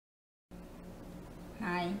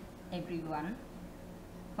everyone.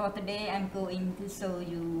 For today I'm going to show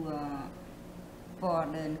you for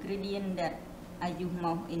the ingredient that I use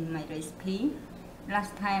most in my recipe.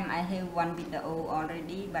 Last time I have one video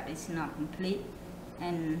already, but it's not complete,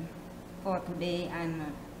 and for today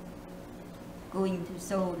I'm going to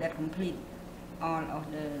show that complete all of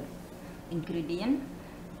the ingredient.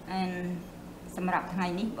 And សម្រាប់ថ្ងៃ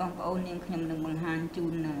នេះបងប្អូននាងខ្ញុំនឹងបង្ហាញជូ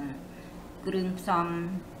នគ្រឿងផ្សំ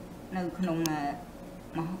នៅក្នុង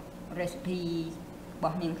recipe រប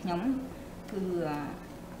ស់នាងខ្ញុំគឺ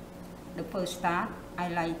the first start I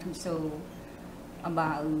like to show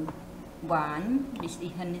about wine. This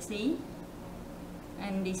is Hennessy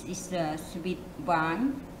and this is sweet wine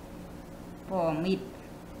for meat.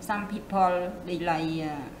 Some people they like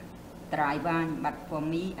dry wine, but for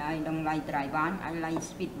me I don't like dry wine. I like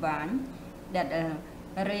sweet wine. That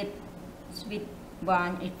red sweet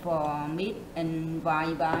wine is for meat and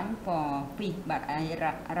white wine for fish, but I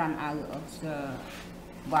run out of the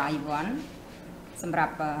white one. សម្រា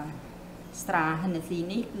ប់ straw Hennessy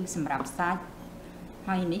នេះគឺសម្រាប់សាច់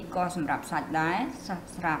ហើយនេះក៏សម្រាប់សាច់ដែរ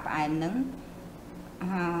ស្រាផ្អែមនឹង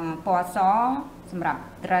ពណ៌សសម្រាប់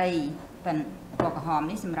ត្រីប៉ុន្តែពណ៌ក្រហម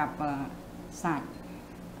នេះសម្រាប់សាច់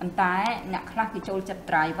ប៉ុន្តែអ្នកខ្លះគេចូលចិត្ត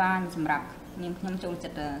dry wine សម្រាប់នាងខ្ញុំចូលចិ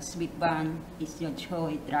ត្ត sweet wine is your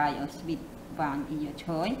choice. Dry or sweet wine is your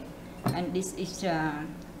choice. And this is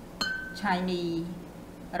Chinese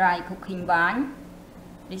rye cooking wine.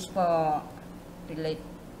 This for relate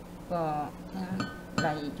for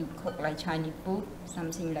like you cook like Chinese food,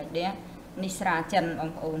 something like that. នេះស្រាចិនប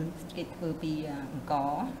ងប្អូនគេធ្វើពីអង្គ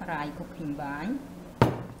rye cooking wine.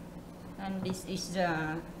 And this is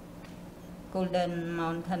Golden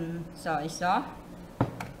Mountain soy sauce.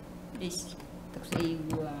 This ទឹកស៊ី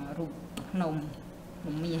រូបភ្នំ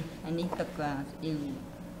មាសហើយនេះទឹកស៊ី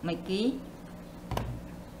ម៉េគី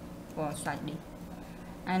for side dish.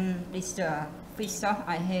 And this fish sauce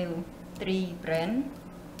I have 3 brand.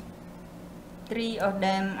 3 of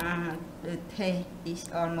them are the taste is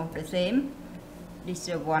almost the same. This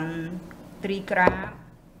 3 crab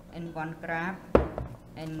and 1 crab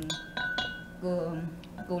and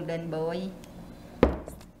golden boy.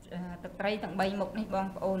 ទឹកត្រីទាំង3មុខនេះបង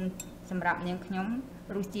ប្អូនសម្រាប់នាងខ្ញុំ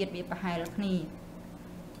រសជាតិវាប្រហែលគ្នា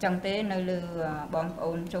ចឹងទេនៅលើបងប្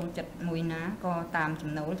អូនចូលចិត្តមួយណាក៏តាម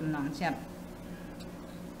ចំណូលចំណង់ចិត្ត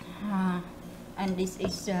and this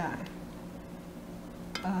is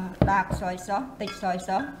dark soy sauce តិច soy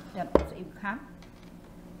sauce ទឹកស៊ីអ៊ីវខាប់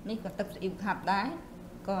នេះក៏ទឹកស៊ីអ៊ីវខាប់ដែរ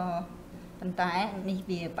ក៏ប៉ុន្តែនេះ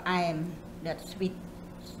វាផ្អែម that sweet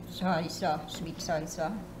soy sauce sweet soy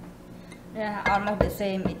sauce. They are almost the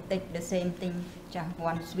same. It takes the same thing, just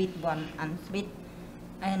one sweet, one unsweet.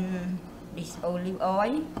 And this olive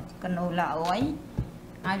oil, canola oil.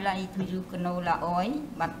 I like to use canola oil,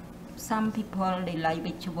 but some people they like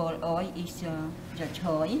vegetable oil. Is your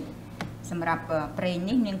choice. សម្រាប់ប្រេង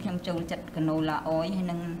នេះនាងខ្ញុំចូលចិត្ត canola oil ហើយ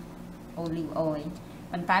និង olive oil.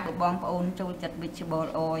 ប៉ុន្តែបើបងប្អូនចូលចិត្ត vegetable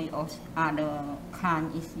oil or other kind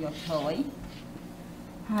is your choice.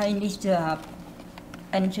 ហើយនេះ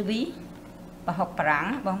anchovy ប្រហុកប្រាំង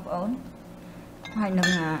បងប្អូនហើយនឹង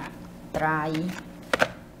dry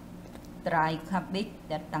cabbage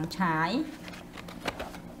ដែលតាំងឆាយ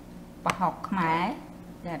ប្រហុកខ្មែរ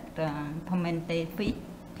that pimento fish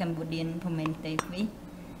Cambodian pimento fish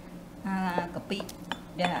កាពិ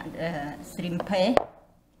shrimp paste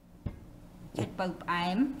ជិតពៅផ្អែ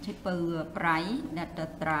មជិតពៅប្រៃ that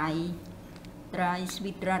dry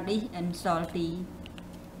sweet radish and salty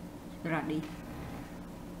radish.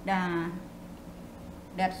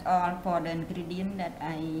 That's all for the ingredient that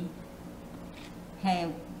I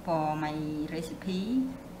have for my recipe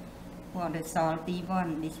for the salty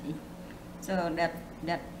one. This is so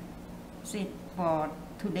that's it for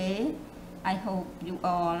today. I hope you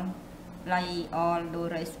all like all the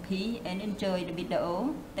recipe and enjoy the video.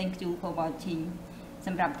 Thank you for watching. ស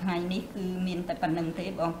ម្រាប់ថ្ងៃនេះគឺមានតែប៉ុណ្្នឹងទេ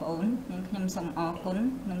បងប្អូនខ្ញុំសូមអរគុណ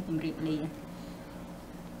និងជម្រាបលា